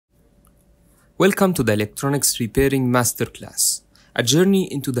Welcome to the Electronics Repairing Masterclass, a journey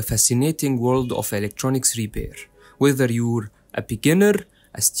into the fascinating world of electronics repair. Whether you're a beginner,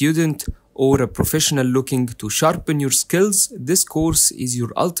 a student, or a professional looking to sharpen your skills, this course is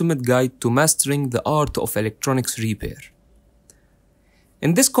your ultimate guide to mastering the art of electronics repair.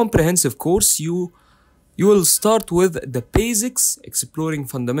 In this comprehensive course, you will start with the basics, exploring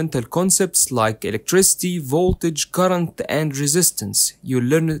fundamental concepts like electricity, voltage, current, and resistance. You'll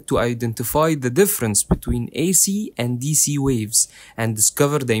learn to identify the difference between AC and DC waves and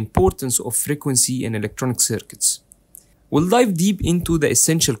discover the importance of frequency in electronic circuits. We'll dive deep into the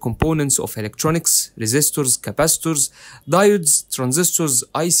essential components of electronics: resistors, capacitors, diodes, transistors,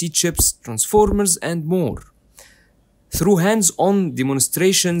 IC chips, transformers, and more. Through hands-on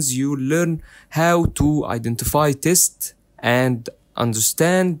demonstrations, you learn how to identify, test, and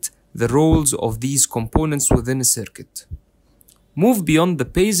understand the roles of these components within a circuit. Move beyond the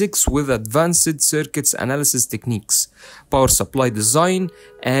basics with advanced circuits analysis techniques, power supply design,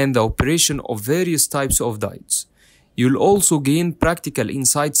 and the operation of various types of diodes. You'll also gain practical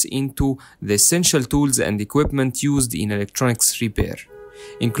insights into the essential tools and equipment used in electronics repair,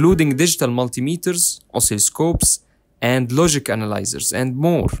 including digital multimeters, oscilloscopes, and logic analyzers, and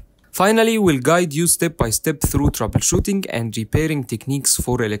more. Finally, we'll guide you step by step through troubleshooting and repairing techniques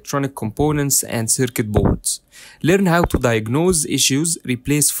for electronic components and circuit boards. Learn how to diagnose issues,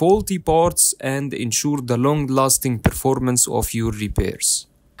 replace faulty parts, and ensure the long-lasting performance of your repairs.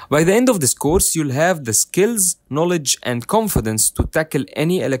 By the end of this course, you'll have the skills, knowledge, and confidence to tackle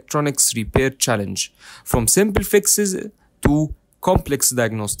any electronics repair challenge, from simple fixes to complex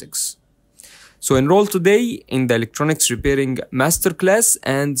diagnostics. So enroll today in the Electronics Repairing Masterclass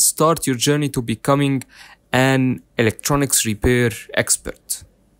and start your journey to becoming an electronics repair expert.